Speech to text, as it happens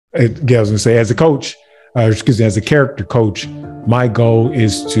I was gonna say, as a coach, as a character coach, my goal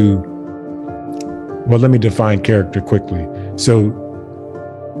is to, well, let me define character quickly. So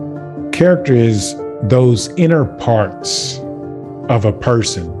character is those inner parts of a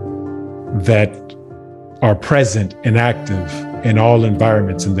person that are present and active in all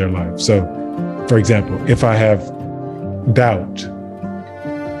environments in their life. So, for example, if I have doubt,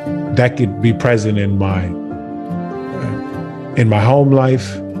 that could be present in my home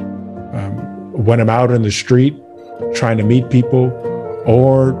life, when I'm out in the street trying to meet people,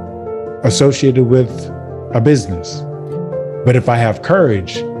 or associated with a business. But if I have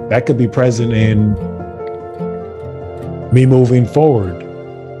courage, that could be present in me moving forward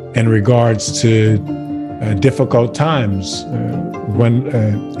in regards to difficult times when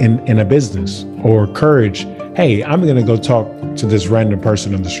in a business, or courage. Hey, I'm going to go talk to this random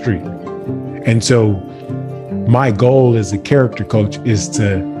person on the street. And so my goal as a character coach is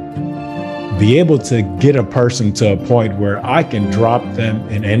to be able to get a person to a point where I can drop them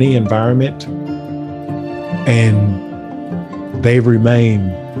in any environment and they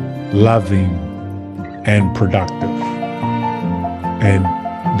remain loving and productive. And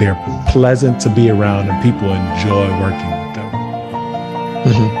they're pleasant to be around and people enjoy working with them.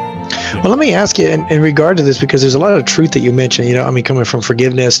 Mm-hmm. Well, let me ask you in regard to this, because there's a lot of truth that you mentioned, coming from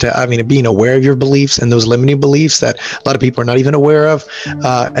forgiveness to, being aware of your beliefs and those limiting beliefs that a lot of people are not even aware of,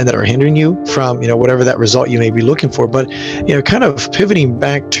 and that are hindering you from, whatever that result you may be looking for. But, kind of pivoting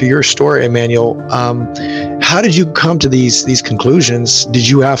back to your story, Emmanuel, how did you come to these conclusions? Did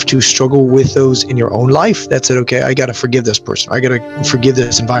you have to struggle with those in your own life that said, okay, I got to forgive this person, I got to forgive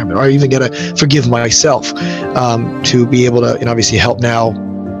this environment, or I even got to forgive myself, to be able to, obviously help now,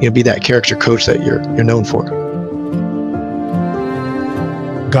 be that character coach that you're known for?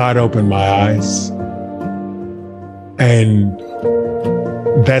 God opened my eyes, and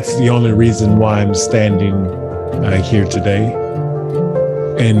that's the only reason why I'm standing here today.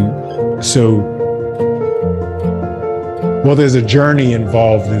 And so, well, there's a journey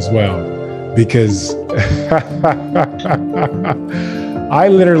involved as well, because I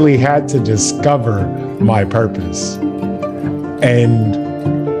literally had to discover my purpose. And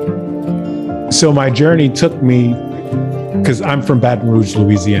so my journey took me, because I'm from Baton Rouge,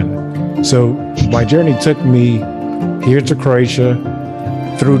 Louisiana. So my journey took me here to Croatia,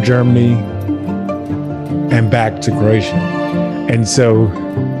 through Germany, and back to Croatia. And so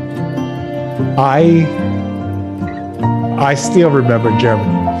I still remember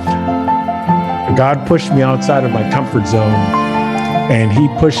Germany. God pushed me outside of my comfort zone, and he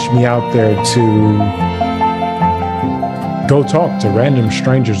pushed me out there to go talk to random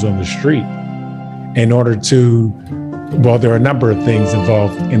strangers on the street in order to, well, there are a number of things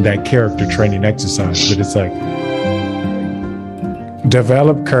involved in that character training exercise, but it's like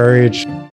develop courage,